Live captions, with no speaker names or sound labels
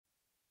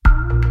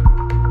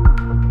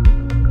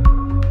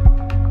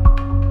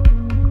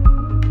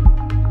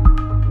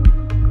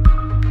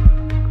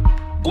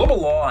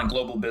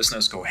global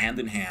business go hand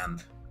in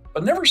hand,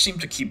 but never seem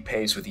to keep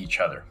pace with each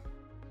other.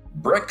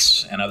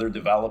 BRICS and other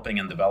developing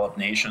and developed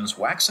nations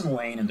wax and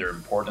wane in their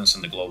importance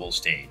on the global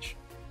stage.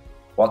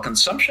 While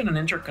consumption and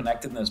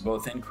interconnectedness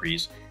both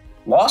increase,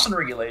 laws and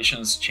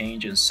regulations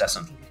change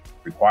incessantly,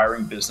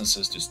 requiring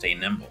businesses to stay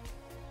nimble.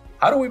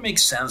 How do we make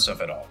sense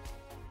of it all?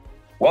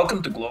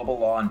 Welcome to Global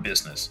Law and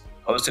Business,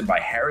 hosted by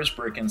Harris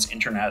Brickens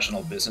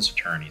International Business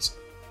Attorneys.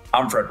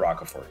 I'm Fred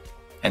Rocafort.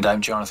 And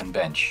I'm Jonathan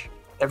Bench.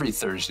 Every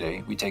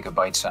Thursday, we take a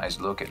bite-sized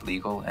look at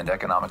legal and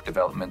economic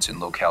developments in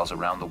locales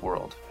around the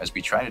world as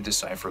we try to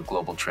decipher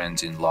global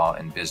trends in law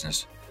and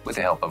business with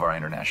the help of our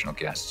international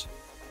guests.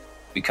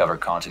 We cover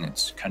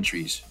continents,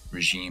 countries,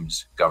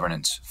 regimes,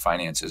 governance,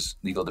 finances,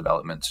 legal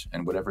developments,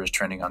 and whatever is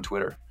trending on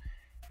Twitter.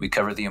 We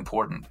cover the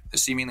important, the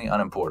seemingly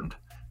unimportant,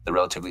 the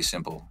relatively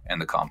simple,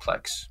 and the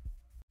complex.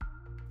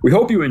 We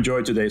hope you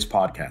enjoyed today's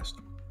podcast.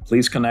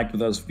 Please connect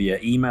with us via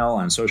email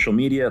and social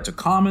media to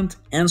comment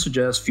and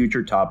suggest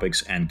future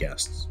topics and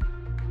guests.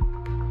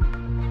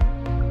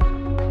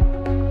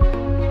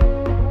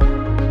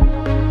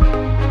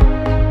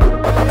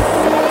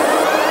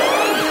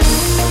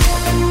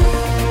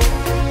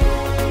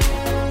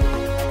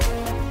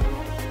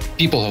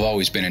 People have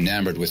always been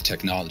enamored with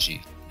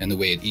technology and the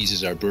way it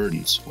eases our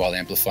burdens while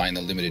amplifying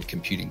the limited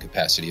computing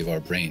capacity of our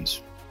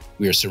brains.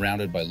 We are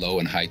surrounded by low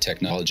and high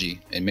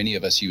technology, and many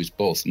of us use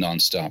both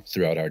nonstop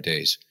throughout our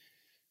days.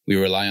 We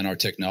rely on our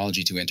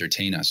technology to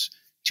entertain us,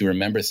 to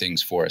remember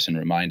things for us and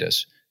remind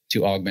us,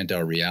 to augment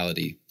our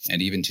reality,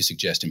 and even to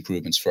suggest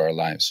improvements for our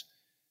lives.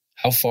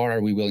 How far are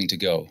we willing to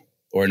go?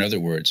 Or in other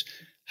words,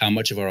 how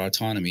much of our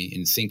autonomy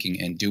in thinking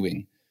and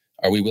doing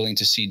are we willing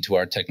to cede to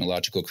our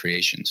technological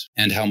creations?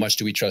 And how much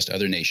do we trust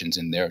other nations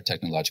in their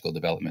technological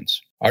developments?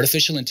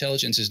 Artificial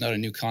intelligence is not a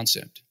new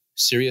concept.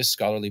 Serious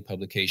scholarly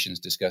publications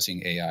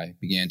discussing AI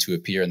began to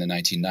appear in the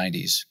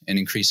 1990s and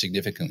increased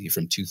significantly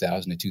from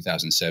 2000 to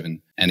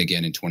 2007 and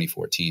again in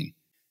 2014.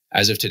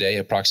 As of today,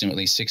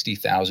 approximately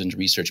 60,000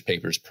 research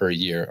papers per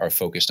year are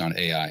focused on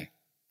AI.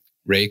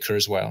 Ray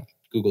Kurzweil,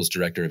 Google's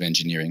director of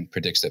engineering,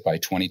 predicts that by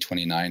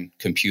 2029,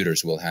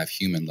 computers will have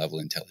human-level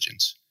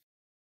intelligence.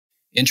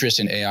 Interest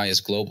in AI is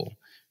global,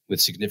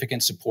 with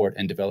significant support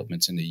and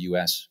developments in the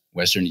US,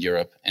 Western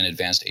Europe, and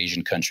advanced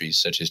Asian countries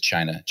such as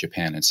China,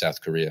 Japan, and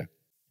South Korea.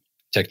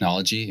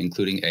 Technology,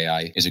 including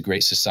AI, is a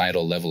great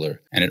societal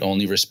leveler, and it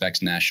only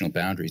respects national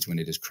boundaries when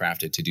it is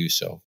crafted to do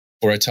so.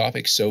 For a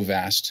topic so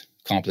vast,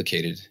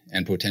 complicated,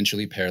 and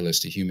potentially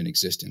perilous to human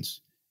existence,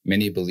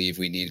 many believe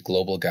we need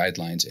global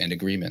guidelines and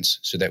agreements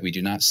so that we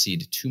do not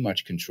cede too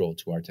much control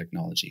to our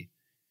technology.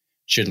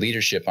 Should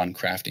leadership on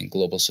crafting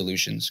global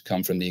solutions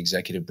come from the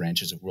executive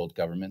branches of world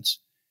governments,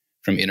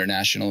 from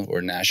international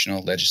or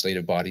national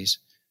legislative bodies,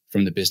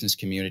 from the business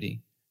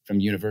community, from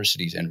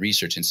universities and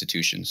research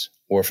institutions,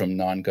 or from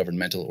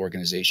non-governmental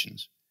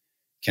organizations?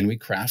 Can we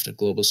craft a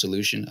global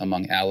solution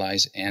among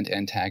allies and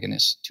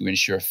antagonists to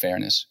ensure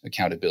fairness,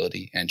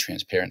 accountability, and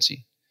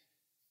transparency?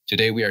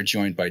 Today, we are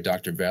joined by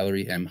Dr.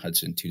 Valerie M.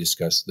 Hudson to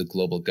discuss the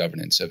global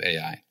governance of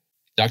AI.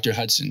 Dr.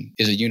 Hudson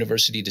is a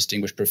university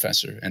distinguished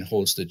professor and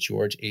holds the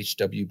George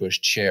H.W.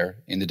 Bush Chair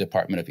in the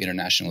Department of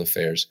International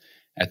Affairs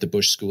at the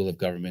Bush School of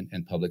Government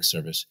and Public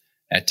Service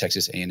at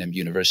Texas A&M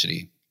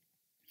University,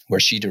 where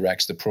she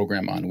directs the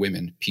program on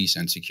women, peace,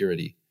 and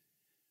security.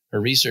 Her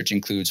research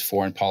includes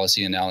foreign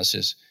policy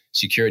analysis,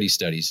 security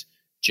studies,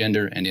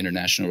 gender and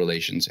international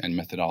relations, and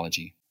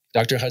methodology.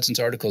 Dr. Hudson's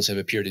articles have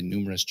appeared in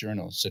numerous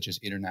journals such as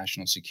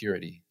International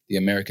Security, the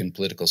American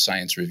Political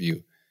Science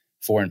Review,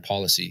 Foreign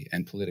Policy,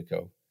 and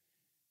Politico.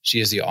 She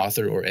is the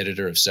author or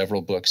editor of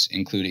several books,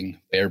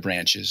 including Bare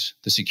Branches,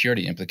 The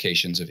Security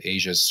Implications of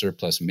Asia's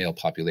Surplus Male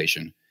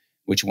Population,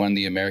 which won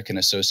the American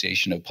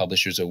Association of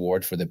Publishers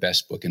Award for the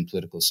Best Book in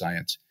Political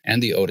Science,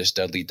 and the Otis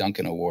Dudley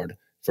Duncan Award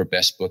for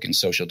Best Book in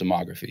Social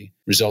Demography,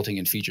 resulting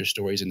in feature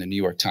stories in the New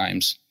York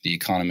Times, The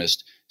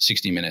Economist,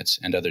 60 Minutes,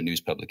 and other news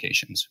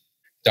publications.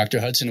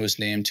 Dr. Hudson was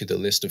named to the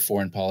list of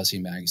Foreign Policy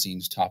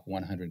magazine's top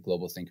 100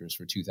 global thinkers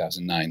for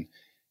 2009,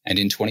 and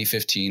in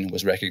 2015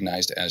 was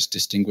recognized as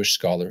Distinguished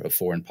Scholar of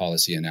Foreign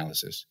Policy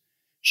Analysis.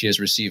 She has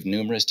received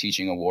numerous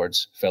teaching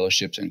awards,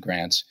 fellowships, and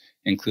grants,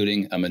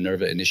 including a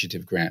Minerva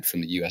Initiative grant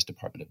from the U.S.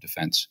 Department of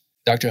Defense.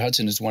 Dr.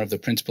 Hudson is one of the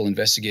principal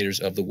investigators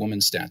of the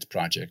WomenStats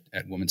Project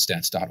at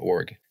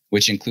womenstats.org,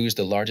 which includes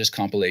the largest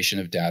compilation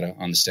of data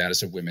on the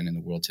status of women in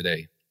the world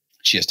today.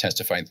 She has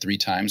testified 3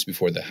 times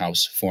before the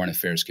House Foreign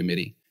Affairs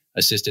Committee,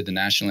 assisted the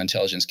National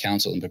Intelligence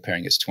Council in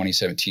preparing its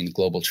 2017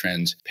 Global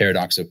Trends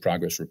Paradox of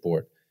Progress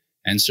report,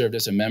 and served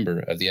as a member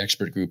of the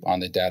expert group on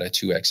the Data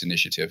 2X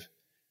initiative.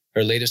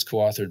 Her latest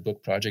co-authored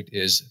book project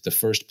is The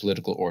First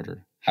Political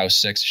Order: How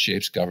Sex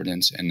Shapes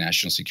Governance and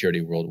National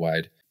Security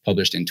Worldwide,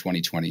 published in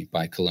 2020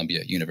 by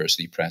Columbia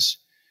University Press.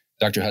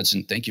 Dr.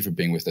 Hudson, thank you for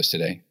being with us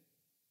today.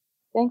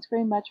 Thanks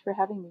very much for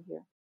having me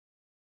here.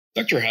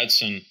 Dr.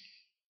 Hudson,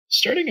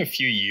 starting a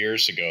few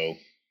years ago,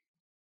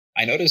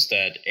 I noticed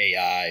that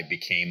AI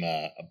became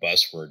a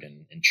buzzword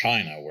in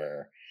China,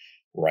 where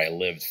I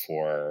lived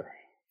for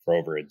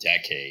over a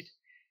decade.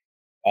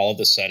 All of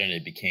a sudden,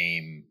 it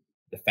became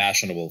the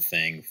fashionable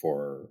thing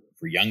for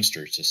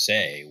youngsters to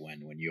say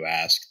when you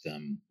ask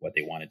them what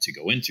they wanted to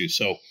go into.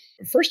 So,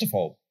 first of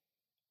all,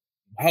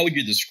 how would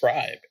you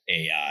describe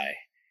AI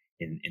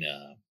in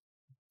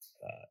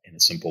a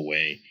simple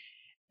way?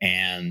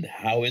 And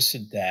how is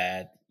it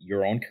that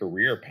your own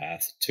career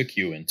path took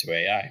you into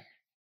AI?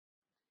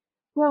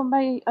 Well,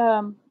 my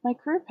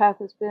career path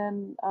has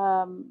been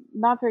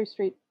not very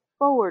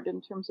straightforward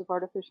in terms of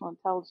artificial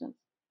intelligence.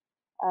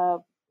 Uh,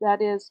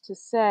 that is to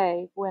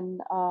say, when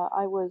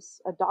I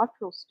was a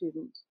doctoral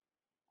student,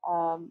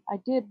 I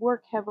did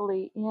work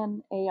heavily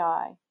in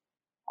AI.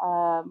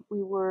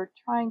 We were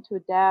trying to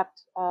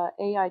adapt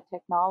AI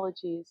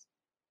technologies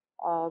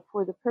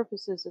for the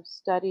purposes of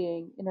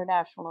studying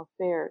international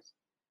affairs.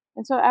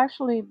 And so,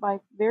 actually, my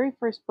very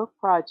first book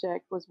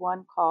project was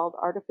one called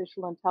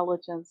Artificial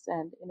Intelligence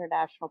and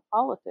International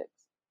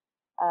Politics.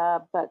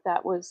 But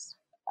that was,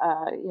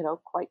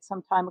 quite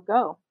some time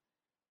ago.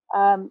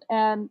 And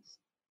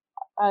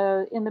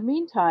In the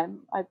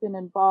meantime, I've been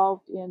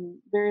involved in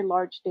very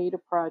large data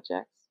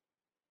projects,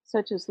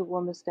 such as the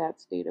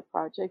WOMASTATS data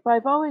project. But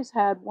I've always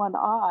had one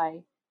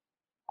eye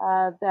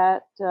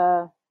that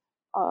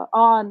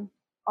on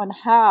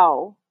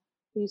how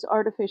these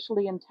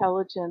artificially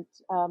intelligent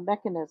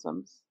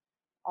mechanisms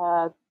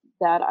uh,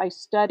 that I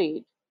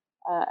studied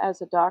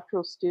as a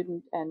doctoral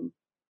student and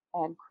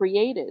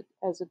created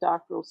as a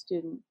doctoral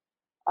student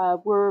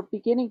were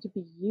beginning to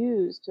be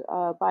used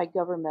by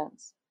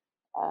governments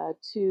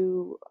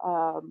to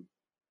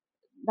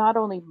not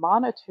only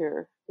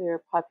monitor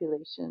their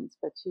populations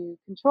but to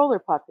control their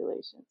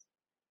populations.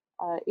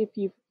 If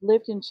you've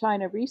lived in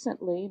China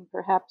recently, and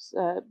perhaps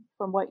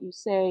from what you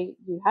say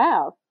you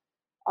have,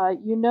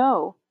 you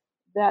know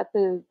that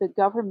the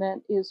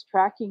government is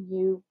tracking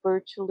you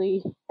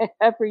virtually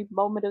every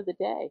moment of the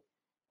day.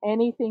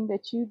 Anything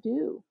that you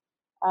do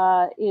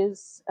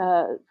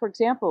for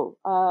example,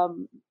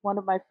 one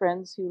of my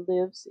friends who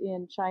lives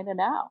in China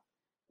now,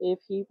 if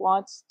he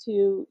wants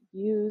to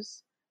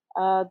use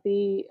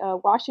the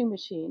washing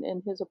machine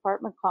in his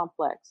apartment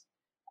complex,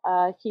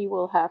 he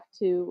will have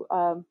to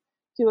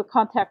do a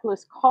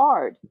contactless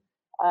card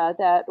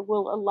that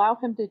will allow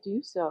him to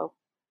do so.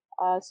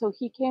 So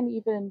he can't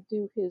even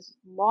do his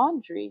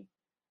laundry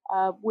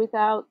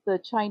without the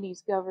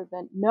Chinese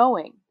government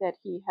knowing that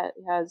he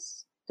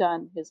has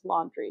done his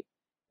laundry.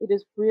 It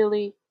is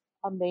really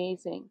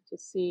amazing to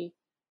see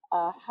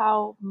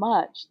how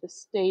much the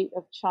state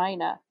of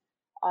China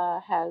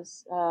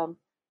has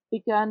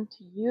begun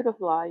to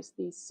utilize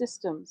these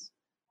systems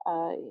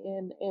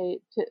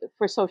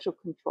for social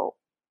control.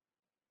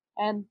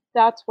 And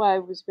that's why I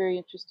was very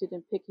interested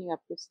in picking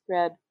up this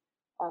thread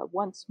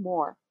once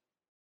more.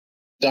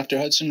 Dr.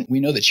 Hudson, we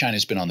know that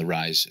China's been on the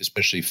rise,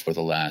 especially for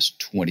the last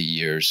 20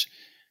 years,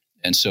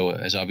 and so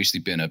has obviously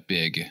been a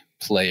big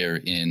player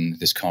in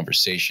this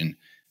conversation.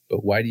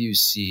 But why do you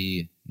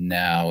see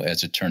now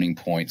as a turning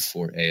point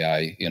for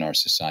AI in our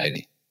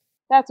society?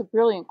 That's a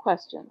brilliant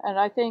question. And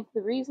I think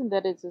the reason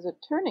that it is a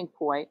turning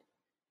point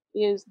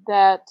is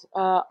that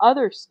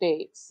other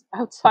states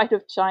outside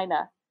of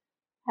China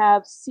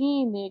have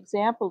seen the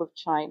example of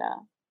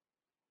China,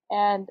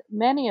 and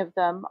many of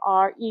them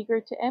are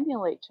eager to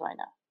emulate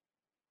China.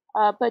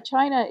 But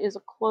China is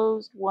a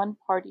closed one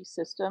party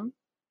system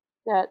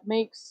that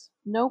makes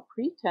no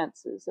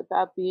pretenses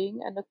about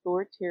being an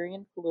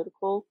authoritarian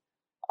political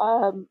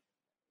um,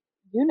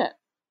 unit.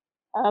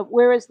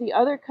 Whereas the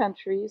other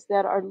countries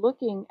that are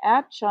looking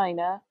at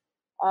China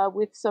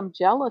with some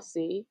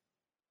jealousy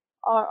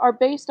are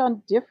based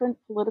on different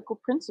political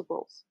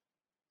principles.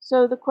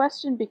 So the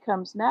question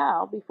becomes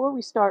now, before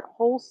we start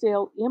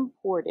wholesale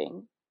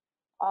importing,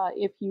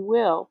 if you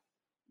will,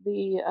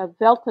 the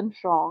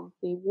Weltanschauung,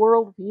 the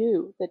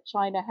worldview that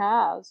China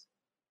has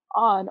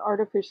on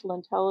artificial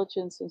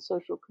intelligence and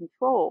social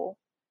control,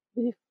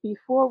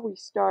 before we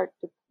start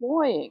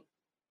deploying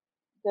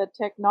the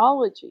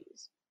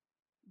technologies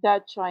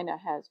that China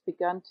has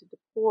begun to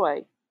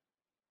deploy,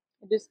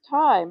 it is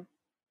time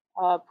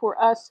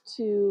for us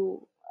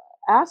to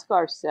ask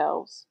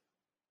ourselves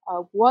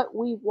what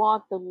we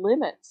want the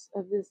limits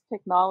of this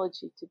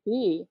technology to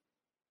be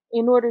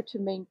in order to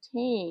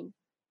maintain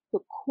the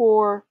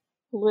core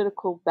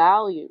political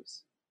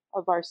values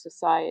of our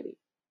society.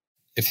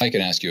 If I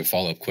can ask you a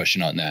follow-up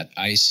question on that,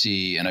 I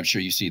see, and I'm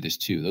sure you see this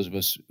too, those of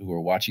us who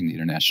are watching the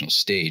international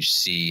stage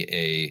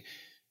see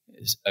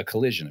a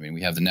collision. I mean,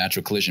 we have the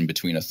natural collision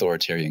between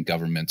authoritarian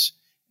governments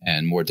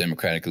and more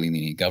democratically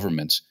leaning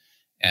governments.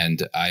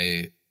 And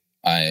I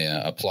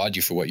applaud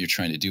you for what you're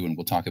trying to do, and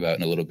we'll talk about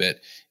in a little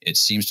bit. It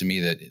seems to me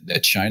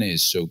that China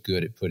is so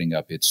good at putting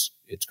up its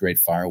great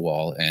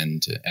firewall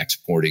and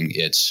exporting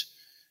its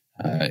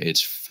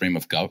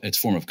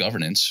form of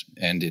governance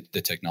and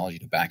the technology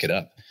to back it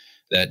up.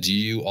 That do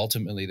you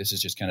ultimately, this is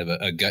just kind of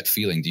a gut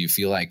feeling, do you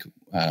feel like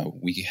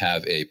we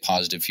have a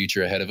positive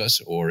future ahead of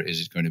us, or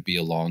is it going to be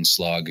a long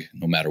slog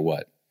no matter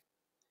what?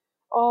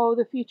 Oh,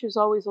 the future's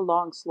always a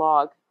long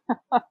slog.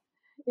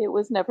 It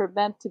was never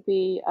meant to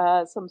be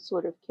some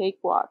sort of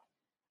cakewalk.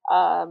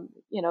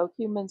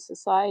 Human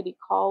society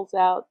calls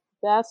out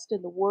the best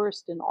and the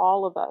worst in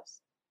all of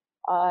us.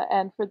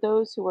 And for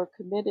those who are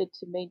committed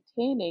to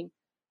maintaining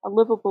a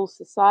livable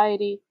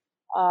society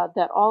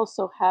that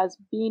also has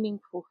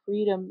meaningful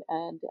freedom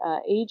and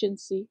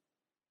agency,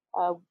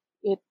 uh,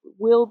 it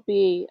will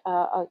be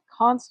a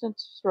constant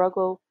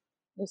struggle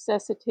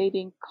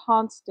necessitating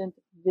constant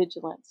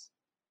vigilance.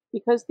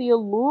 Because the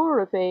allure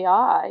of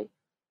AI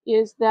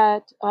is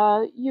that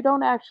you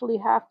don't actually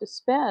have to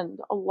spend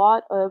a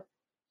lot of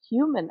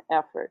human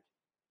effort,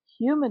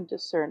 human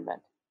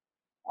discernment,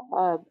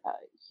 uh, uh,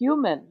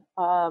 human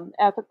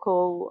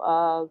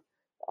ethical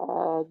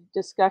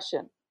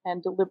discussion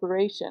and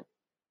deliberation.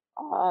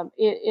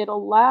 It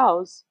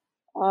allows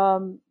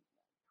um,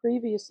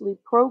 previously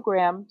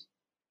programmed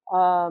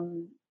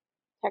um,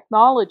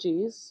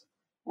 technologies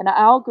and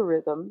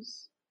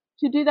algorithms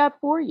to do that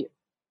for you.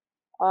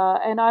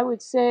 And I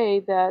would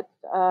say that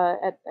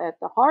at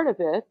the heart of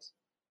it,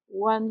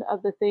 one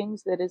of the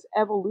things that is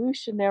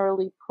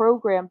evolutionarily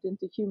programmed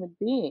into human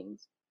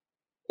beings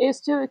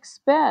is to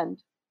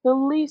expend the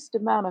least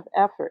amount of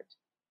effort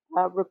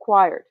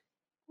required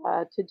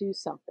to do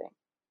something.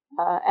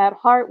 At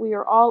heart, we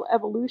are all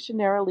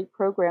evolutionarily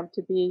programmed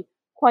to be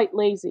quite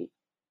lazy.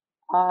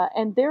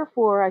 And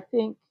therefore, I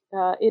think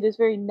it is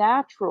very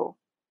natural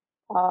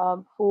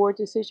for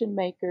decision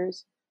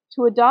makers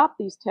to adopt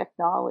these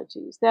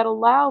technologies that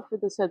allow for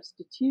the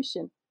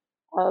substitution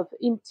of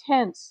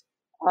intense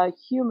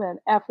human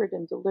effort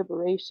and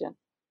deliberation.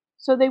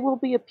 So they will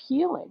be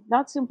appealing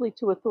not simply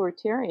to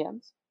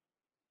authoritarians,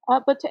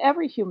 but to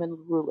every human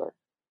ruler.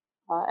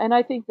 And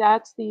I think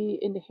that's the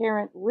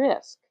inherent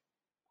risk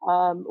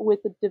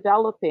with the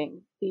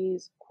developing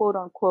these quote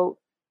unquote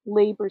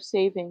labor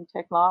saving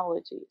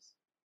technologies.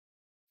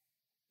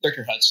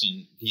 Dr.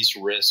 Hudson, these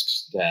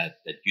risks that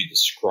you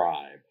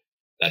describe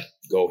that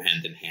go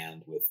hand in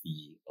hand with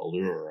the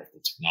allure of the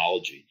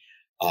technology,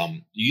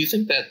 do you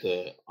think that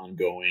the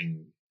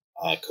ongoing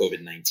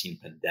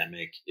COVID-19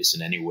 pandemic is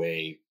in any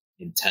way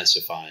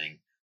intensifying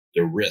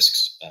the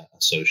risks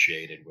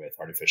associated with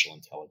artificial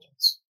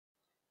intelligence?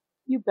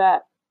 You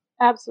bet.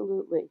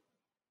 Absolutely.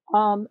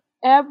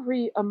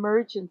 Every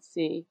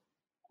emergency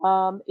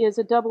is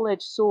a double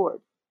edged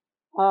sword.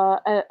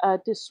 A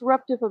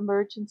disruptive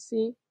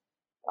emergency,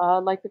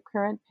 like the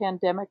current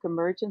pandemic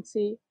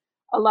emergency,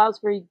 allows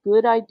very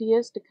good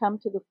ideas to come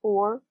to the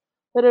fore,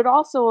 but it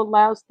also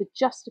allows the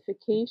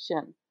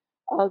justification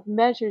of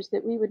measures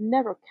that we would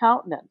never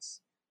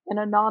countenance in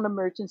a non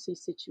emergency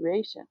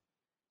situation.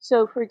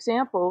 So, for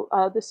example,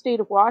 the state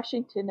of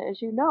Washington,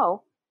 as you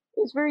know,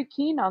 is very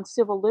keen on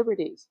civil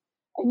liberties.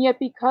 And yet,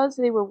 because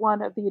they were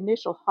one of the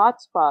initial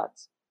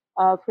hotspots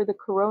for the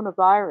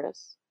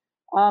coronavirus,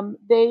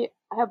 they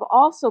have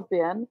also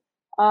been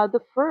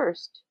the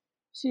first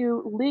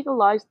to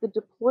legalize the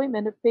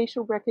deployment of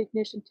facial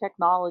recognition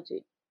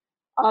technology.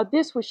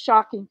 This was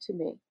shocking to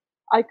me.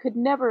 I could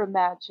never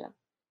imagine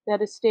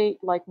that a state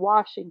like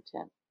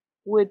Washington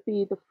would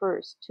be the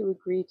first to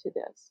agree to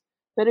this.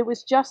 But it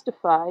was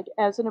justified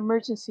as an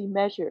emergency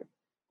measure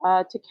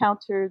to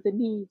counter the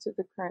needs of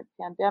the current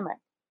pandemic.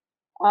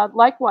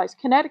 Likewise,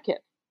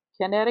 Connecticut.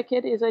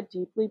 Connecticut is a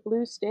deeply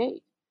blue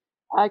state.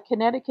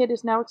 Connecticut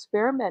is now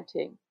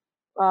experimenting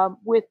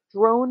with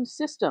drone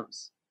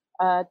systems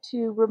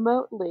to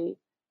remotely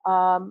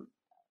um,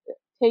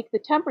 take the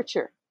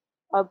temperature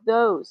of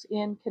those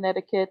in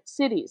Connecticut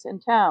cities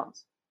and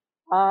towns,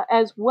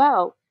 as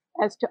well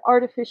as to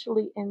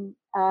artificially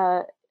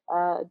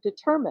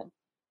determine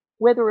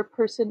whether a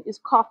person is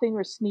coughing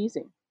or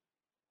sneezing.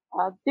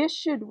 This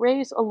should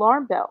raise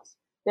alarm bells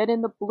that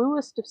in the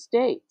bluest of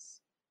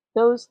states,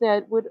 those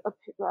that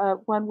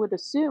one would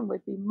assume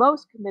would be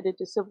most committed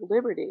to civil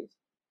liberties,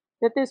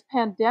 that this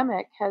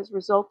pandemic has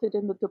resulted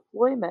in the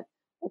deployment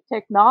of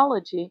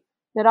technology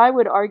that I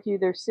would argue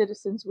their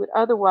citizens would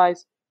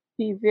otherwise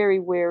be very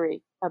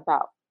wary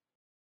about.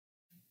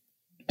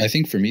 I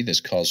think for me,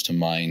 this calls to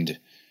mind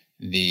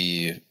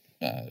the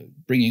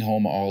bringing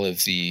home all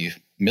of the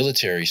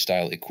military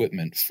style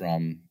equipment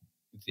from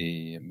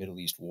the Middle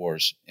East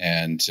wars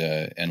and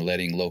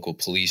letting local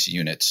police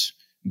units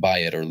buy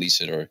it or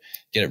lease it or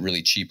get it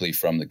really cheaply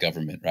from the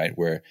government, right?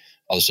 Where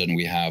all of a sudden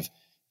we have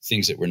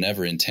things that were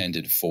never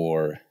intended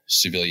for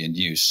civilian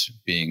use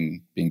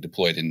being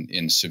deployed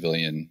in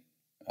civilian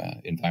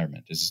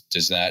environment.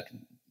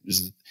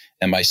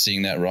 Am I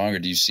seeing that wrong, or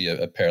do you see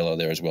a parallel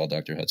there as well,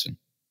 Dr. Hudson?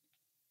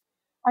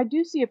 I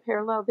do see a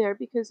parallel there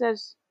because,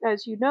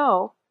 as you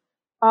know,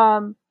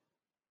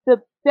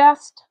 the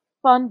best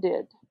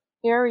funded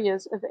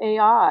areas of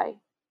AI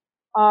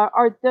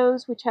are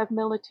those which have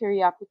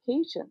military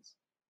applications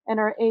and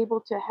are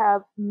able to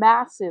have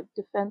massive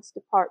Defense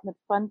Department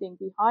funding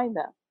behind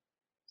them.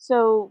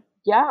 So,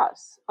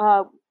 yes,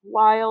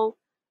 while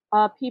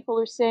people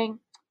are saying,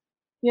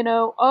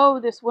 oh,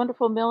 this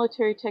wonderful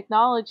military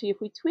technology, if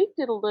we tweaked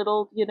it a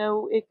little,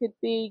 it could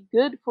be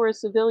good for a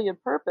civilian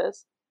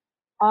purpose.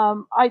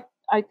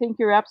 I think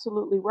you're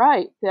absolutely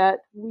right that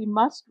we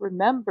must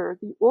remember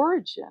the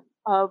origin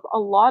of a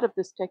lot of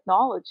this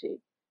technology.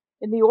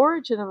 And the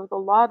origin of a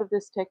lot of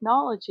this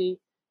technology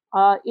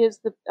is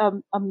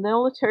a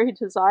military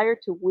desire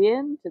to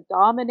win, to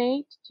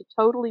dominate, to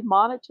totally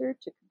monitor,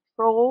 to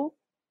control,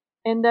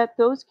 and that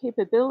those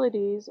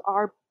capabilities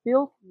are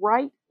built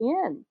right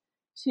in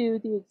to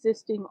the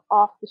existing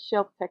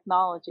off-the-shelf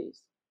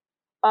technologies.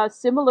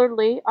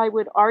 Similarly, I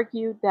would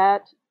argue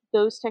that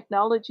those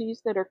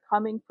technologies that are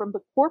coming from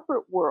the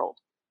corporate world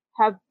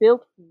have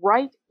built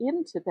right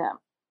into them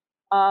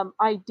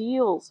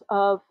ideals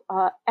of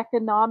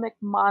economic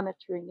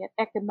monitoring and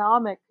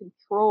economic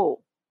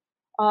control.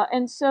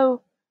 And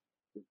so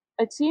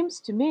it seems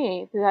to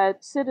me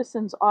that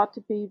citizens ought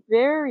to be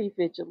very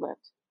vigilant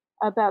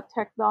about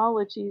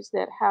technologies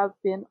that have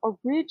been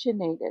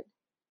originated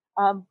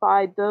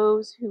by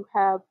those who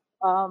have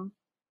um,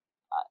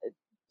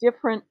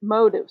 different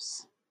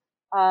motives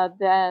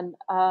than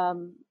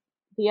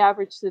the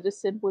average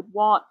citizen would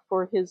want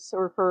for his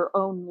or her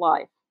own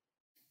life.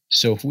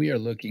 So, if we are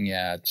looking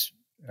at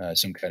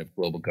some kind of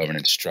global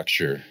governance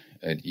structure,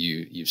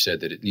 you've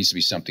said that it needs to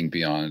be something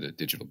beyond a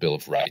digital bill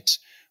of rights.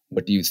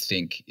 What do you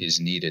think is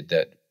needed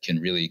that can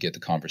really get the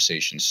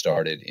conversation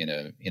started in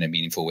a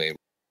meaningful way?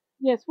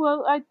 Yes,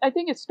 well, I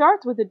think it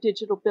starts with a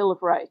digital Bill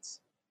of Rights.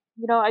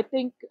 I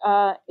think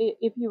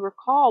if you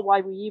recall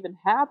why we even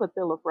have a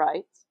Bill of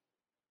Rights,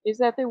 is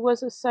that there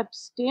was a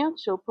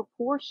substantial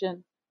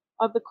proportion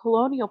of the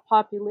colonial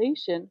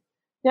population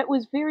that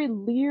was very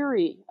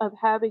leery of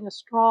having a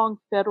strong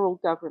federal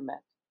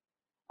government,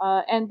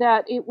 and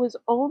that it was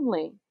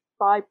only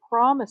by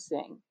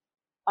promising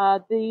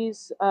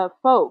these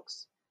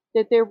folks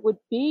that there would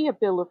be a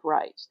Bill of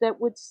Rights that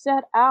would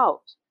set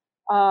out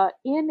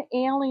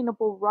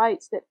inalienable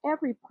rights that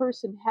every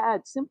person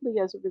had simply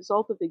as a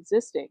result of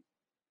existing,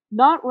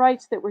 not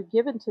rights that were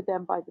given to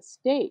them by the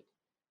state,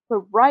 but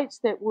rights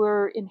that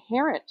were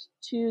inherent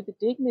to the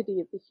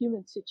dignity of the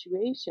human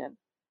situation.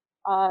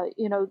 Uh,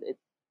 you know,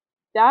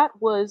 that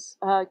was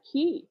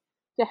key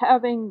to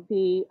having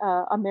the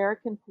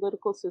American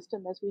political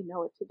system as we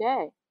know it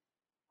today.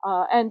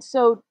 And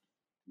so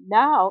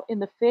now, in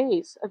the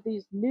face of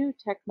these new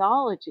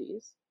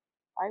technologies,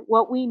 right,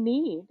 what we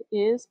need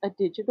is a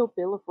digital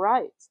Bill of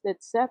Rights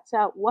that sets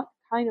out what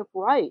kind of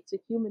rights a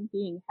human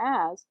being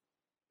has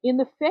in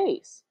the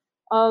face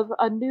of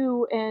a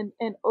new and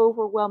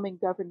overwhelming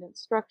governance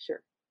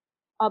structure.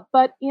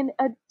 But in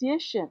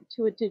addition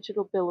to a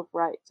digital Bill of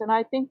Rights, and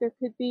I think there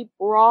could be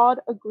broad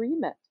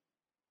agreement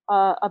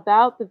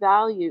about the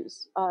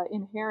values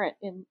inherent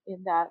in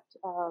that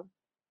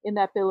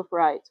Bill of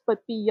Rights.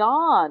 But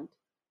beyond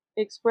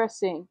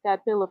expressing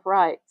that Bill of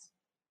Rights,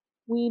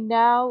 we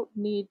now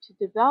need to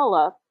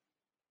develop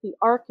the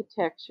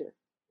architecture,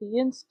 the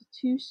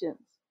institutions,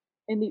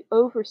 and the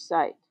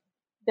oversight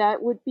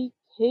that would be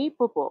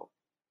capable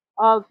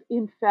of,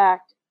 in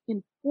fact,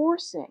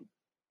 enforcing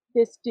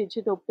this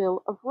digital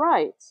Bill of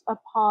Rights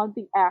upon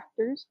the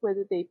actors,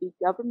 whether they be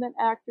government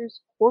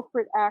actors,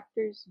 corporate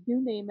actors, you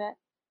name it,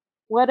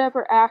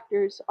 whatever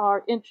actors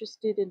are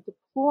interested in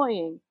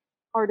deploying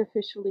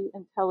artificially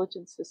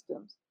intelligent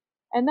systems.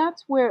 And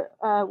that's where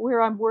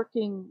I'm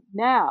working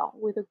now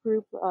with a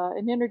group,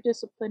 an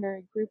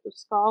interdisciplinary group of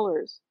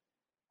scholars,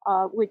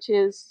 which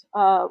is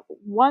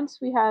once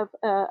we have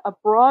a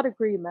broad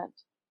agreement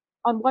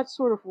on what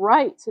sort of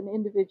rights an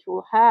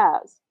individual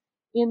has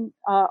in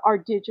our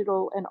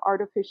digital and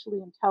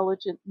artificially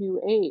intelligent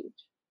new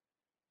age,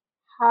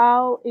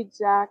 how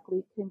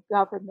exactly can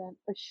government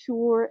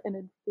assure and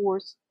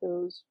enforce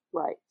those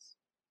rights?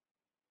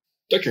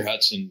 Dr.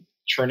 Hudson,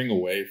 turning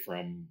away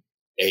from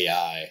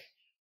AI,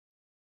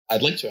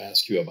 I'd like to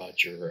ask you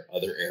about your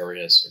other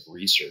areas of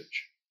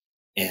research.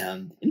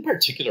 And in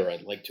particular,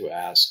 I'd like to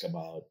ask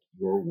about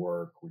your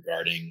work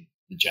regarding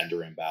the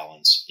gender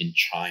imbalance in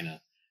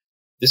China.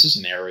 This is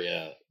an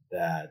area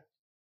that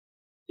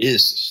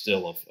is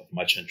still of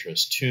much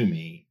interest to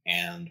me.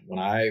 And when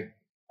I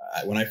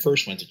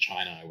first went to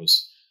China, I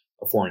was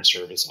a foreign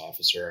service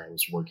officer. I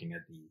was working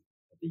at the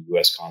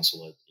U.S.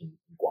 consulate in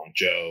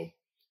Guangzhou,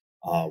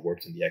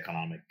 worked in the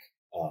economic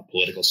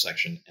political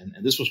section, and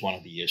this was one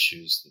of the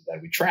issues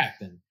that we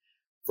tracked. And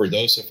for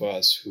those of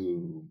us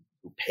who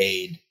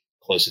paid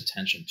close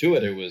attention to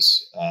it, it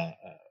was a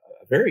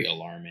very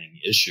alarming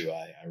issue.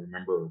 I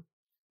remember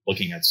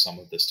looking at some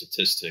of the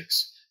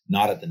statistics,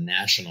 not at the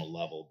national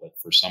level, but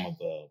for some of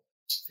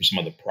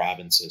the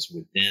provinces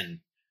within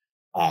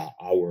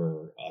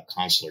our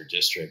consular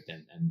district,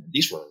 and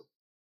these were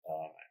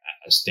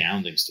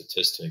astounding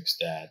statistics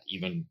that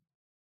even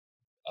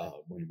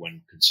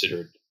when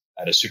considered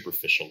at a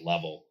superficial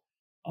level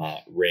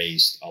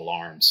raised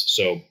alarms.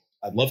 So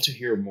I'd love to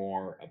hear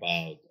more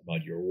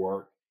about your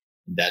work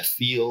in that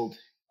field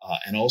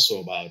and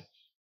also about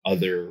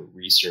other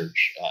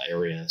research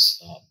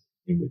areas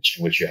in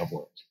which you have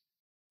worked.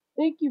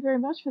 Thank you very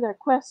much for that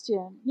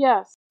question.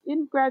 Yes,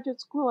 in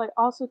graduate school, I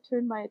also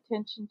turned my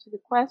attention to the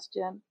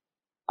question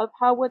of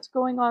how what's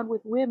going on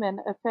with women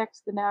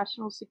affects the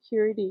national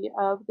security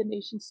of the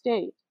nation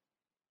state.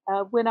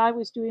 When I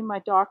was doing my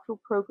doctoral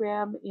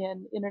program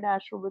in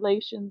international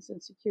relations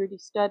and security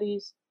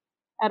studies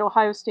at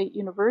Ohio State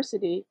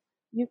University,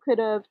 you could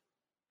have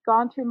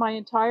gone through my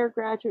entire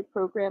graduate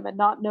program and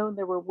not known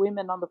there were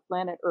women on the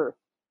planet Earth.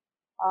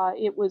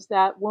 It was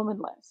that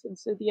womanless. And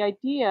so the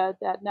idea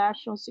that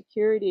national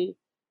security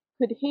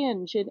could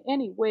hinge in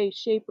any way,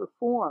 shape, or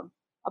form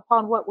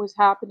upon what was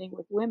happening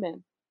with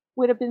women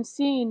would have been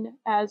seen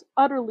as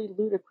utterly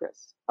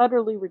ludicrous,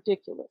 utterly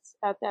ridiculous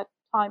at that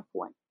time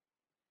point.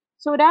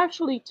 So it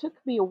actually took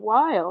me a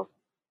while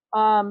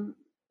of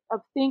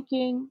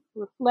thinking,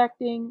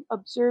 reflecting,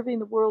 observing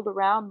the world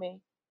around me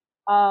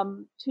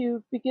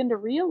to begin to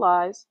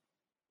realize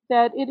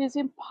that it is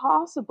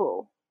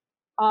impossible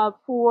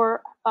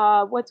for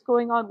what's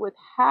going on with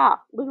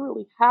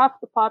literally half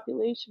the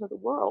population of the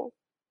world,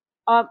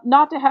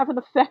 not to have an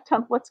effect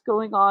on what's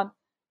going on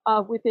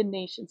within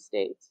nation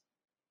states.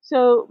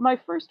 So my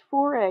first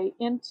foray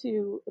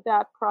into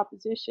that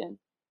proposition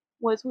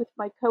was with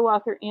my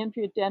co-author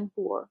Andrea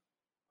Denboer,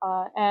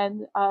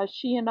 and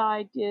she and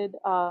I did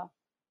a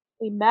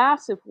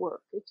massive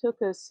work. It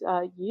took us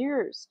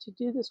years to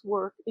do this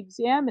work,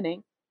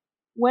 examining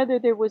whether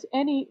there was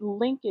any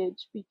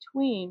linkage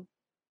between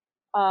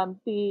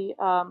the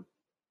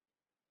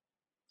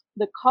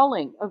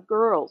culling of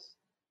girls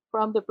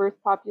from the birth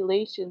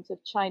populations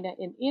of China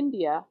and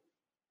India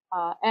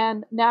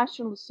and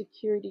national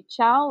security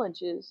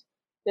challenges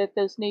that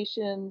those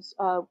nations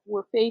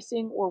were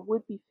facing or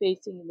would be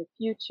facing in the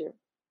future.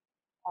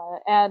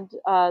 And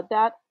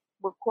that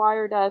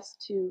required us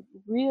to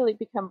really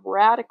become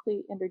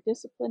radically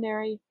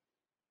interdisciplinary,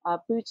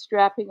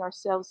 bootstrapping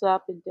ourselves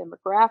up in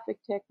demographic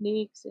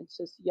techniques, in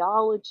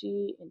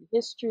sociology, in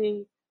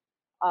history,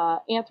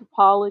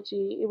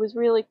 anthropology. It was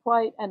really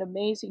quite an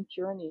amazing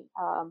journey.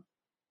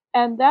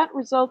 And that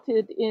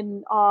resulted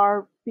in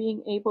our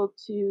being able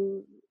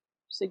to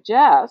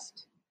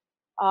suggest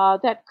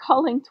that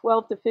culling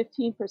 12 to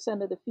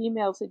 15% of the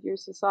females in your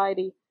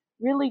society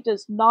really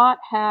does not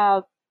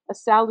have a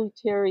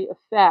salutary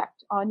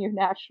effect on your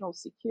national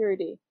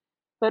security,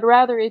 but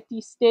rather it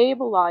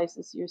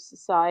destabilizes your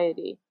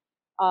society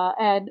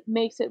and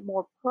makes it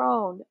more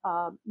prone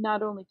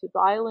not only to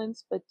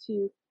violence, but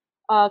to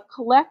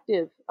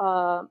collective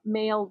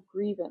male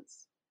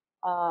grievance,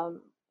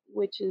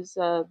 which is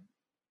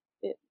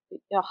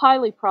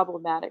highly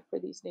problematic for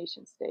these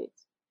nation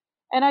states.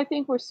 And I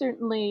think we're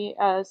certainly,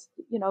 as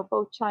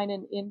both China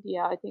and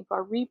India, I think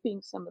are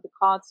reaping some of the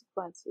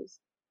consequences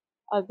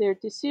of their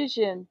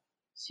decision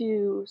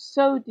to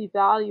so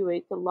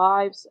devaluate the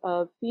lives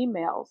of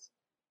females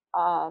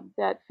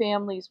that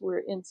families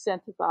were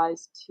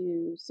incentivized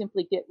to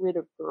simply get rid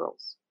of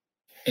girls.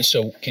 And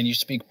so, can you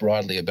speak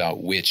broadly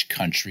about which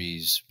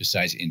countries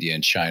besides India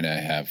and China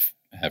have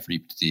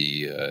reaped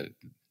the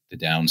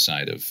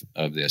downside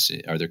of this?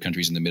 Are there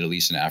countries in the Middle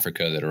East and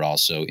Africa that are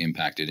also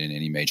impacted in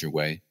any major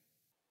way?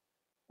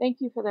 Thank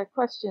you for that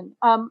question.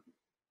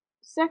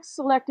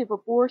 Sex-selective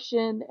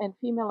abortion and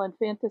female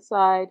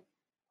infanticide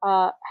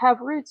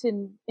have roots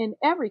in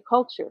every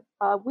culture.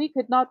 We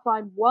could not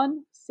find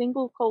one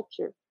single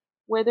culture,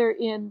 whether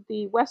in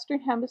the Western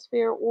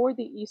Hemisphere or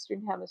the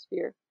Eastern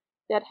Hemisphere,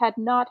 that had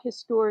not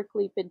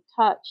historically been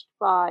touched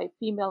by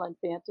female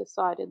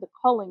infanticide and the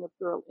culling of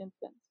girl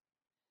infants.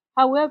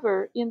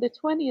 However, in the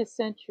 20th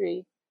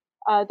century,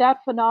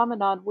 that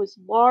phenomenon was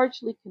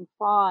largely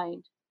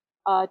confined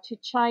to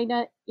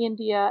China,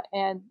 India,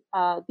 and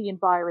the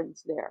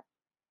environs there.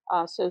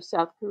 So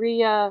South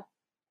Korea,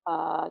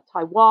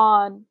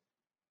 Taiwan,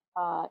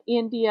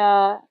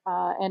 India,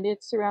 and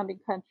its surrounding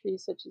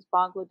countries such as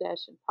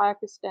Bangladesh and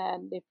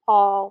Pakistan,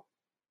 Nepal.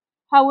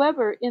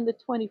 However, in the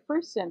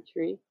 21st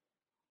century,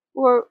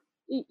 or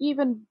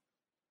even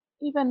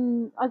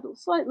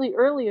slightly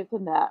earlier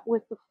than that,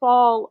 with the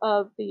fall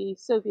of the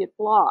Soviet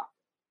bloc,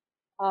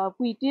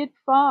 we did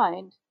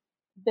find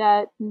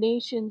that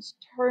nations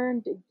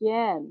turned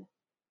again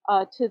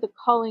to the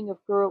culling of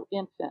girl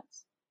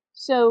infants.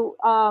 So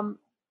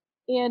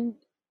in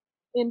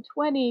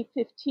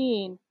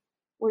 2015,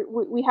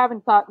 we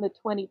haven't gotten the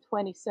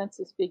 2020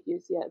 census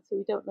figures yet, so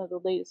we don't know the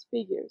latest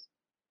figures.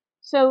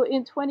 So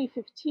in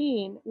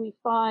 2015, we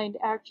find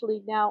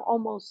actually now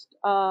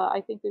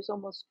I think there's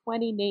almost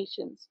 20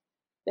 nations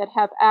that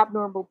have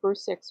abnormal birth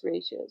sex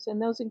ratios,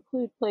 and those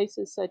include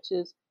places such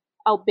as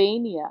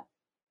Albania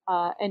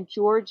and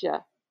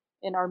Georgia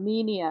and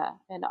Armenia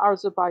and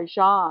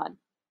Azerbaijan,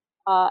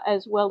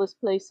 as well as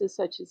places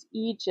such as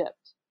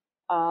Egypt,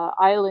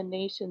 island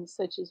nations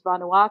such as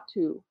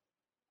Vanuatu,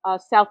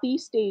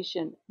 Southeast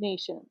Asian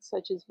nations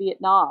such as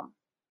Vietnam.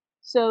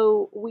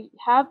 So we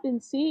have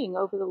been seeing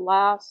over the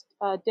last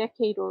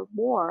decade or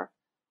more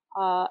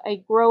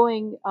a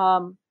growing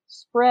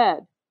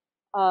spread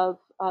of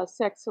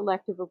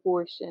sex-selective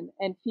abortion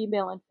and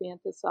female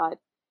infanticide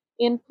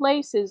in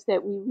places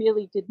that we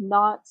really did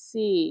not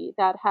see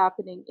that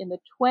happening in the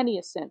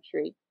 20th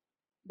century.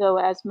 Though,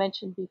 as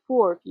mentioned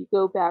before, if you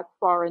go back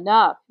far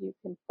enough, you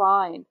can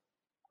find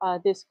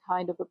this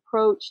kind of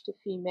approach to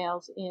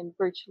females in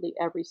virtually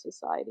every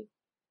society.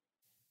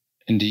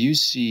 And do you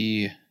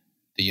see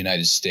the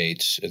United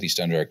States, at least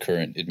under our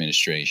current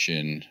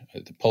administration,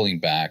 the pulling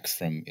back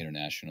from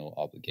international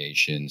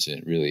obligations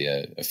and really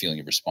a feeling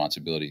of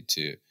responsibility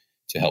to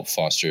help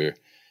foster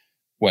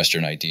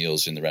Western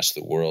ideals in the rest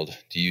of the world.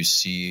 Do you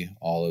see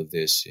all of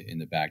this in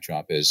the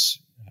backdrop as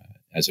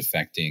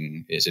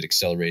affecting? Is it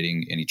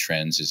accelerating any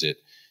trends? Is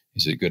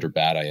it good or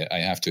bad? I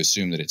have to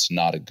assume that it's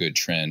not a good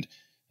trend.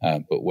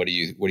 But what do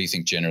you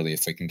think generally?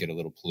 If I can get a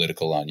little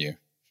political on you.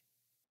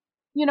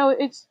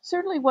 It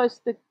certainly was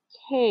the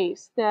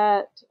case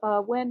that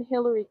when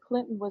Hillary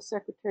Clinton was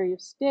Secretary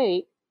of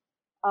State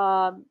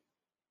um,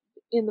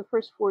 in the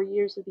first 4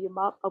 years of the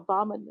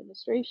Obama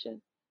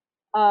administration,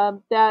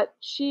 that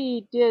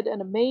she did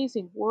an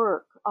amazing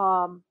work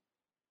on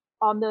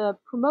the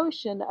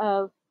promotion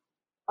of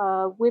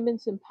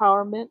women's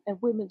empowerment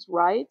and women's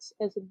rights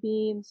as a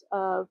means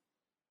of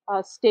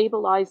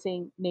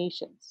stabilizing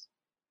nations.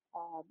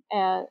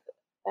 And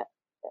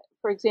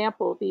for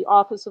example, the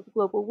Office of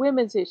Global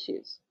Women's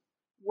Issues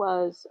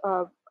was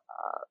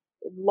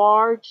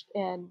enlarged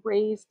and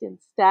raised in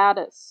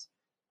status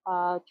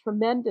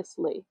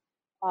tremendously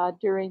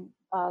during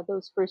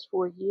those first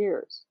 4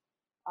 years.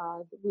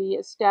 We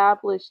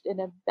established an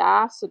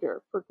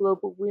ambassador for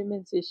global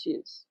women's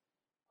issues,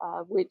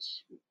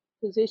 which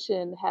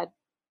position had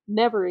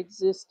never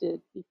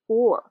existed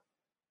before.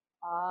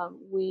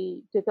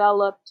 We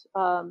developed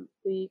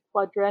the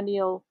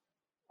quadrennial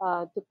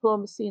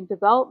Diplomacy and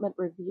Development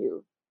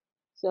Review,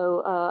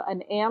 so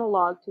an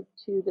analog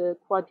to the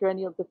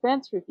Quadrennial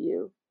Defense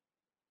Review,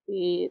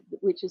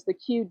 which is the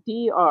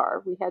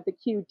QDR. We had the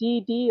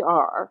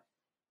QDDR,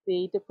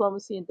 the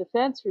Diplomacy and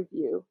Defense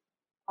Review,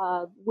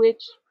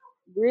 which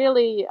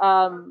really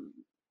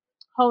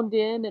honed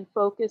in and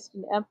focused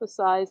and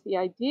emphasized the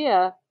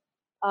idea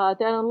that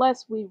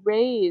unless we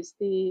raise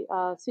the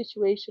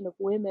situation of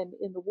women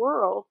in the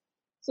world,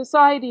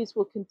 societies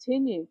will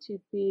continue to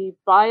be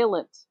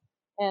violent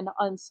and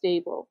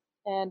unstable.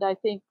 And I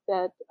think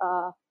that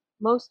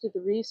most of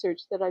the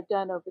research that I've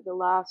done over the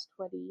last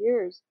 20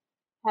 years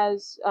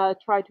has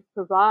tried to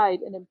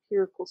provide an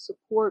empirical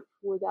support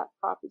for that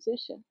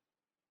proposition.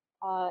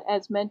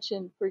 As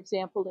mentioned, for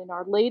example, in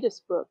our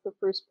latest book, The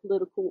First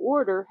Political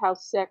Order, How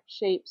Sex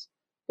Shapes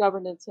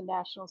Governance and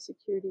National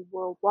Security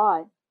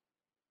Worldwide.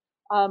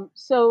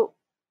 So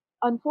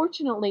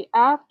unfortunately,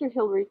 after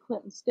Hillary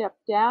Clinton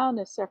stepped down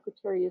as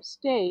Secretary of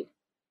State,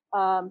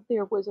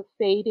 there was a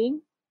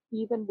fading,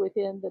 even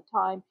within the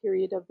time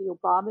period of the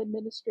Obama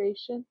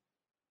administration,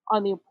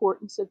 on the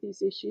importance of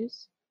these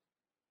issues.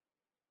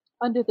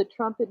 Under the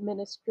Trump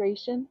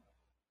administration,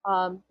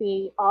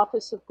 the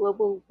Office of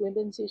Global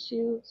Women's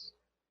Issues,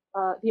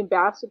 the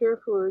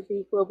ambassador for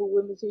the Global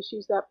Women's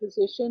Issues, that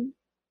position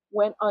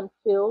went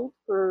unfilled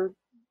for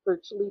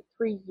virtually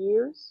 3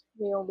 years.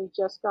 We only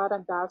just got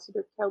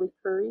Ambassador Kelly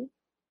Currie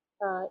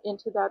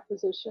into that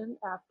position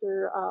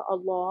after a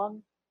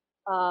long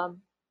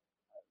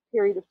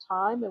period of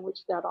time in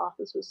which that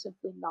office was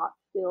simply not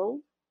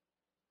filled.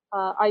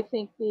 I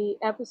think the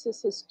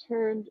emphasis has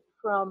turned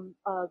from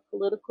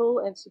political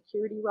and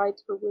security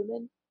rights for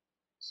women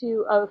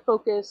to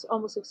focus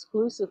almost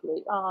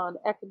exclusively on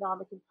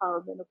economic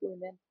empowerment of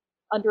women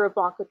under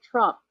Ivanka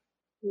Trump,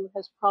 who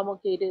has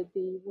promulgated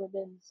the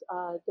Women's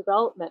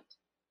Development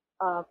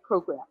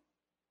Program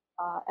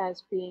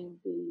as being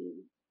the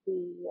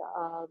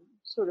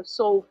sort of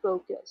sole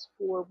focus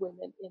for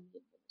women in the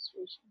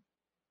administration.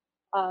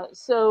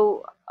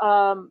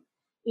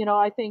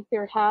 I think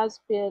there has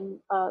been,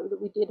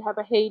 we did have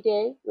a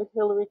heyday with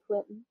Hillary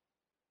Clinton,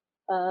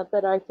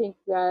 but I think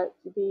that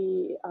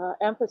the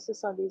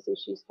emphasis on these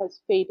issues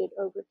has faded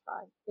over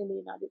time in the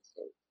United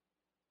States.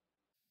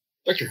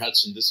 Dr.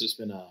 Hudson, this has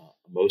been a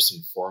most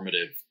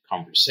informative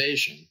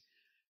conversation.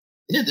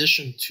 In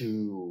addition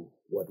to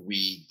what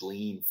we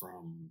glean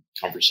from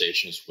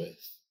conversations with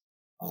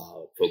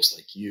folks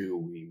like you,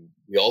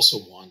 we also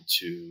want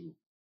to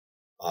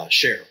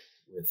share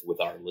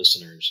with our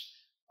listeners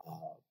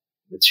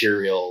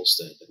materials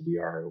that we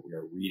are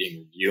reading,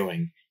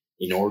 reviewing,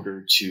 in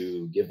order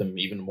to give them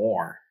even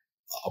more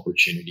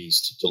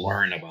opportunities to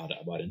learn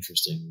about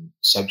interesting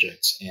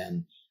subjects.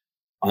 And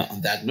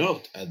on that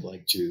note, I'd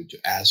like to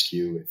ask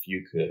you if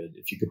you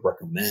could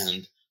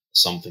recommend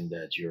something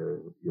that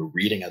you're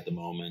reading at the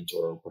moment,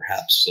 or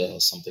perhaps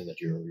something that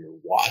you're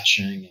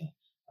watching.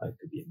 It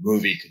could be a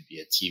movie, could be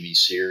a TV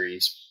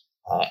series,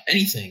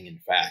 anything, in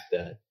fact,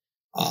 that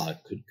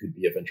could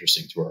be of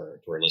interesting to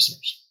our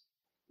listeners.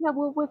 Yeah,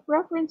 well, with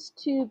reference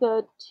to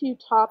the two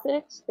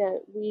topics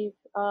that we've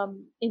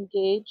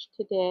engaged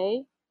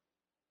today,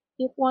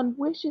 if one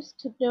wishes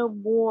to know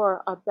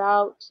more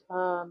about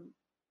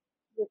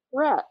the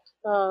threat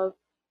of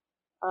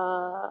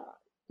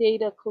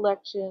data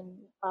collection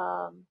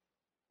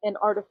and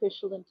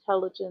artificial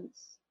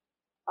intelligence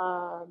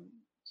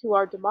to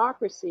our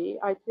democracy,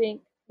 I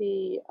think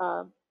the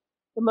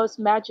most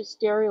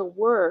magisterial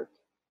work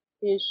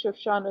is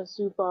Shoshana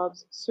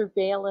Zuboff's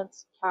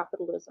Surveillance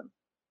Capitalism.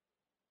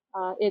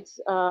 It's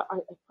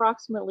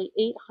approximately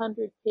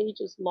 800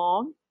 pages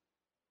long,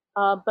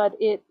 but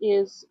it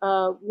is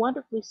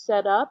wonderfully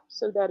set up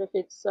so that if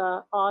it's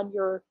on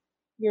your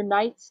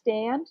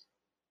nightstand,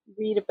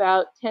 read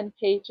about 10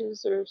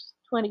 pages or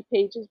 20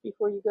 pages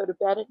before you go to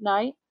bed at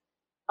night.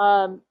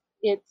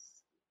 It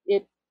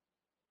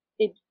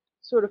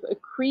sort of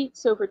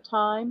accretes over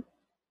time,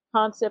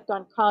 concept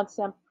on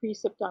concept,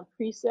 precept on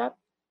precept.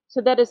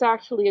 So that is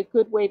actually a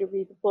good way to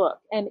read the book.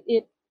 And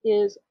it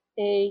is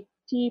a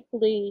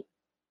deeply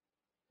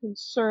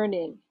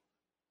concerning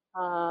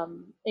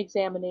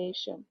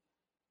examination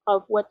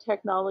of what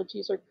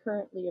technologies are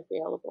currently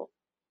available.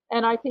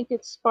 And I think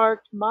it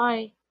sparked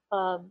my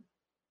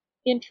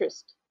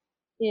interest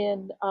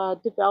in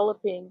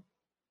developing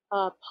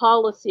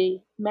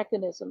policy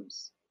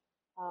mechanisms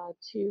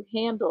to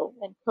handle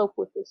and cope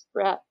with this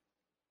threat.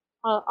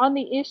 On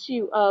the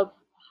issue of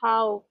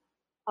how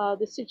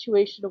the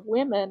situation of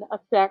women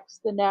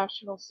affects the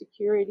national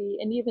security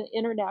and even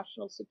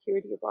international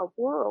security of our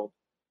world,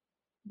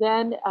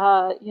 then,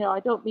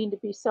 I don't mean to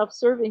be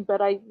self-serving,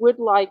 but I would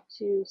like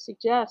to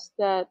suggest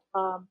that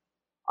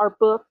our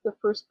book, The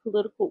First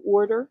Political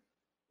Order,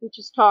 which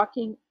is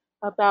talking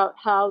about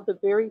how the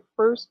very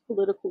first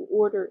political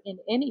order in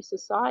any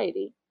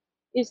society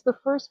is the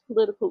first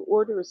political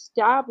order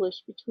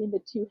established between the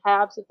two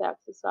halves of that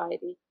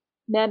society,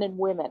 men and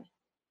women,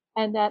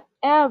 and that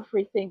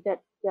everything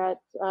that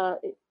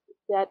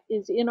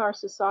is in our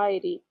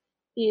society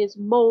is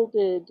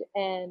molded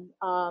and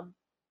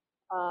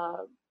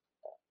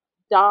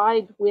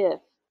dyed with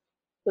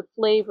the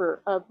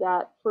flavor of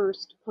that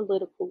first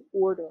political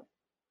order.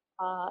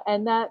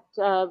 And that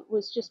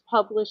was just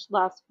published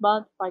last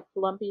month by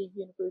Columbia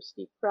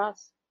University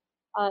Press.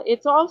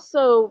 It's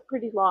also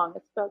pretty long.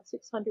 It's about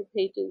 600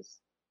 pages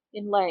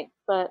in length,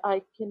 but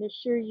I can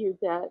assure you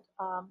that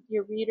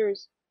your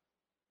readers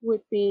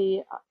would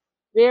be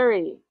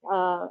very,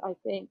 I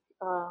think,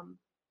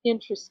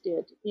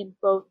 interested in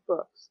both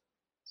books.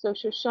 So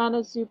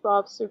Shoshana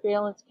Zuboff's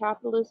Surveillance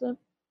Capitalism,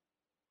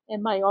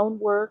 and my own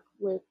work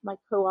with my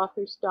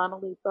co-authors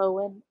Donnelly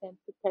Bowen and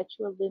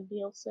Perpetua Lynn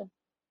Nielsen,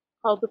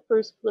 called The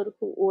First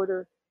Political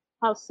Order,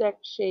 How Sex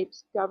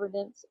Shapes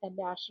Governance and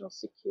National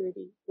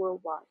Security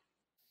Worldwide.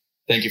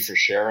 Thank you for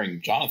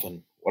sharing.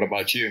 Jonathan, what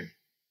about you?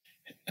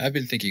 I've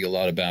been thinking a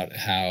lot about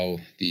how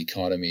the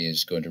economy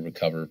is going to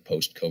recover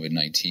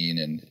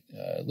post-COVID-19. And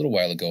a little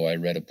while ago, I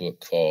read a book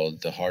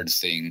called The Hard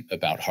Thing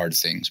About Hard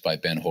Things by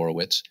Ben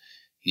Horowitz.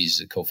 He's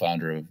the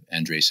co-founder of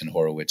Andreessen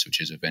Horowitz,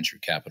 which is a venture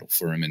capital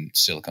firm in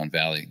Silicon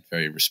Valley,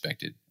 very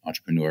respected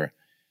entrepreneur.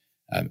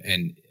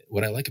 And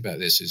what I like about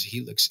this is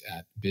he looks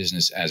at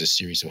business as a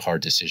series of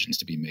hard decisions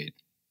to be made.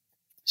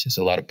 Since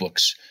a lot of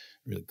books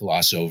really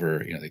gloss over,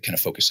 they kind of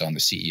focus on the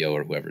CEO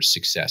or whoever's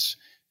success,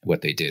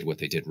 what they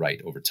did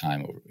right over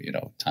time,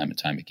 time and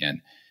time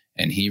again.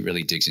 And he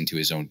really digs into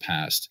his own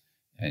past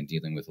and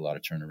dealing with a lot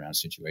of turnaround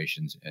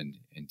situations and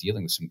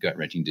dealing with some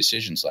gut-wrenching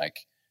decisions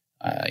like,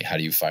 how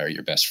do you fire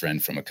your best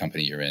friend from a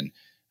company you're in?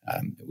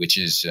 Which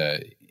is,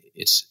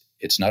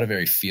 it's not a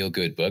very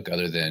feel-good book,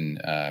 other than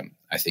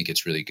I think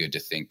it's really good to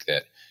think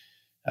that,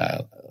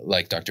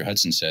 like Dr.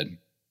 Hudson said,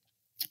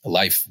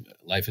 life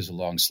is a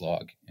long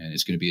slog, and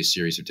it's going to be a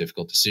series of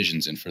difficult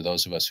decisions. And for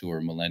those of us who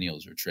are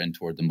millennials or trend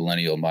toward the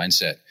millennial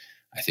mindset,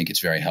 I think it's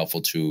very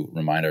helpful to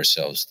remind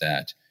ourselves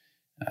that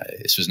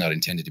this was not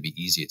intended to be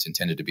easy. It's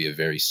intended to be a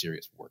very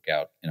serious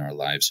workout in our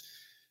lives.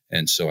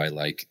 And so I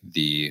like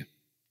the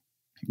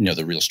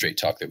real straight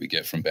talk that we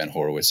get from Ben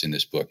Horowitz in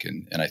this book.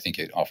 And I think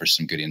it offers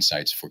some good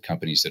insights for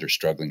companies that are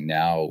struggling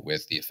now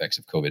with the effects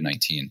of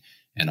COVID-19,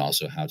 and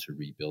also how to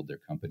rebuild their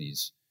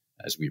companies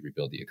as we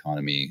rebuild the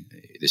economy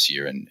this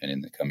year and in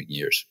the coming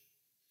years.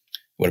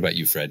 What about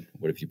you, Fred?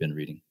 What have you been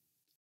reading?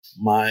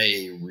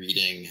 My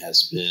reading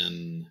has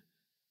been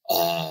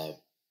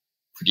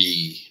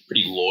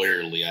pretty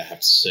lawyerly, I have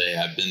to say.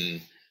 I've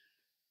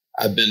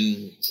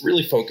been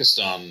really focused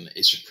on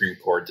a Supreme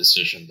Court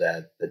decision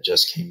that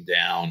just came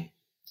down.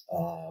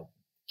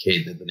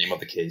 The name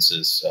of the case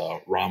is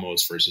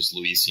Ramos versus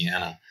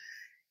Louisiana,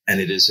 and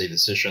it is a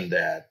decision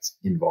that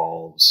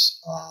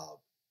involves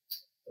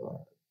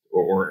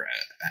or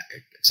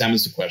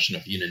examines the question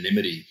of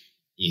unanimity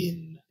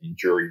in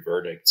jury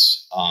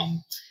verdicts,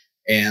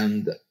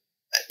 and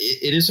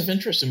it is of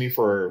interest to me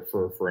for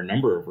a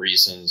number of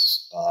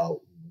reasons.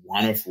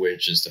 One of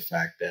which is the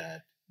fact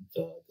that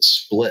the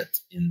split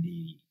in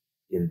the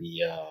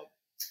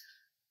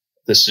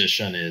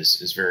decision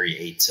is very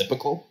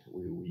atypical.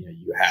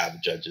 You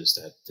have judges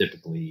that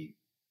typically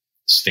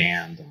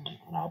stand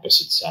on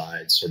opposite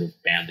sides, sort of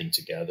banding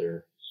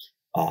together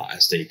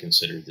as they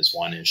consider this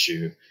one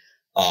issue.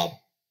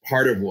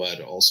 Part of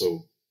what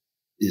also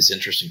is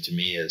interesting to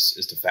me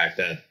is the fact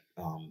that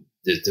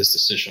this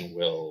decision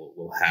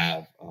will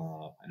have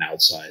an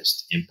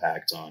outsized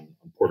impact on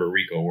Puerto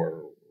Rico,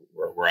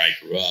 where I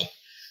grew up.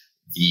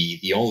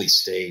 The only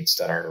states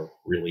that are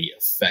really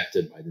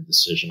affected by the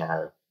decision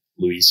are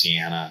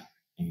Louisiana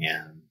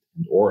and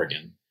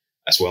Oregon,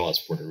 as well as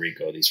Puerto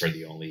Rico. These are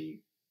the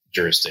only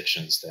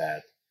jurisdictions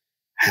that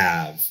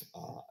have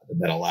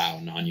that allow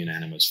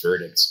non-unanimous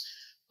verdicts.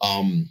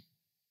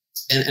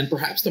 And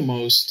perhaps the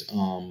most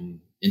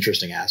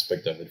interesting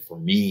aspect of it for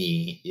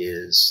me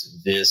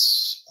is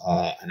this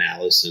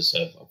analysis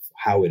of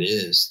how it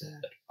is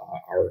that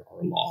our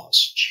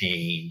laws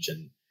change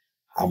and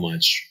how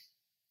much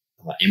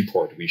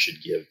import we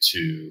should give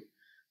to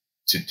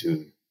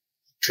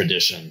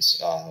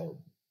traditions.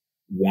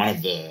 One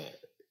of the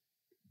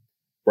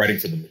writing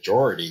for the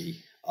majority,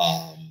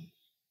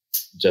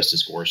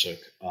 Justice Gorsuch,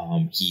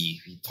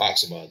 he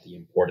talks about the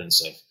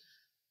importance of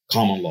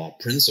common law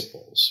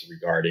principles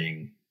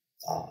regarding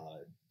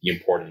the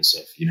importance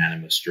of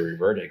unanimous jury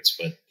verdicts.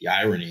 But the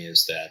irony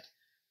is that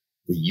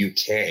the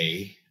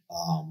UK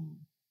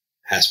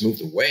has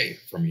moved away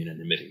from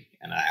unanimity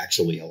and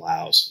actually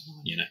allows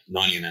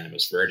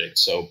non-unanimous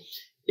verdicts. So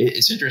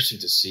it's interesting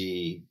to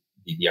see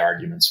the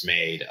arguments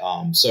made.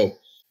 So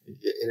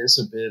it is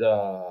a bit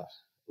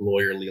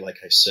lawyerly, like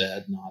I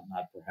said,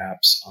 not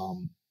perhaps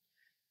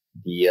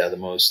the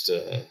most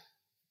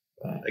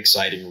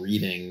exciting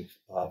reading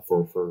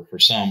for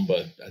some,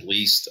 but at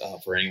least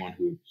for anyone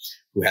who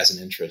has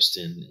an interest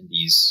in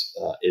these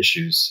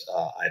issues,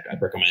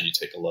 I'd recommend you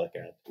take a look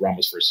at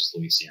Ramos versus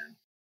Louisiana.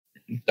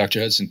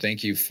 Dr. Hudson,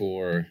 thank you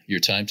for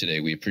your time today.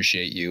 We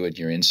appreciate you and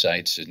your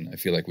insights, and I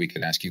feel like we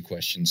could ask you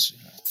questions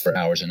for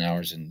hours and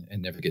hours and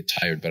never get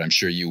tired, but I'm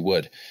sure you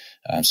would.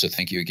 So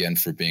thank you again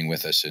for being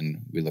with us,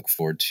 and we look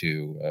forward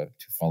to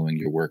following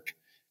your work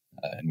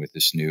and with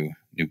this new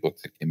book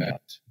that came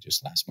out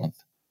just last month.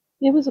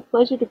 It was a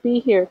pleasure to be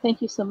here.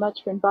 Thank you so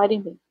much for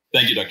inviting me.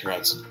 Thank you, Dr.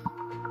 Hudson.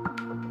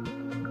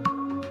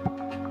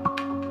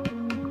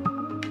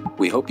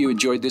 We hope you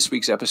enjoyed this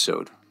week's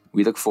episode.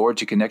 We look forward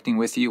to connecting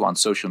with you on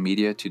social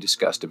media to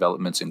discuss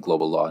developments in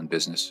global law and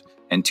business.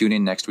 And tune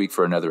in next week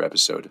for another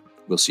episode.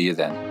 We'll see you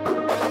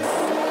then.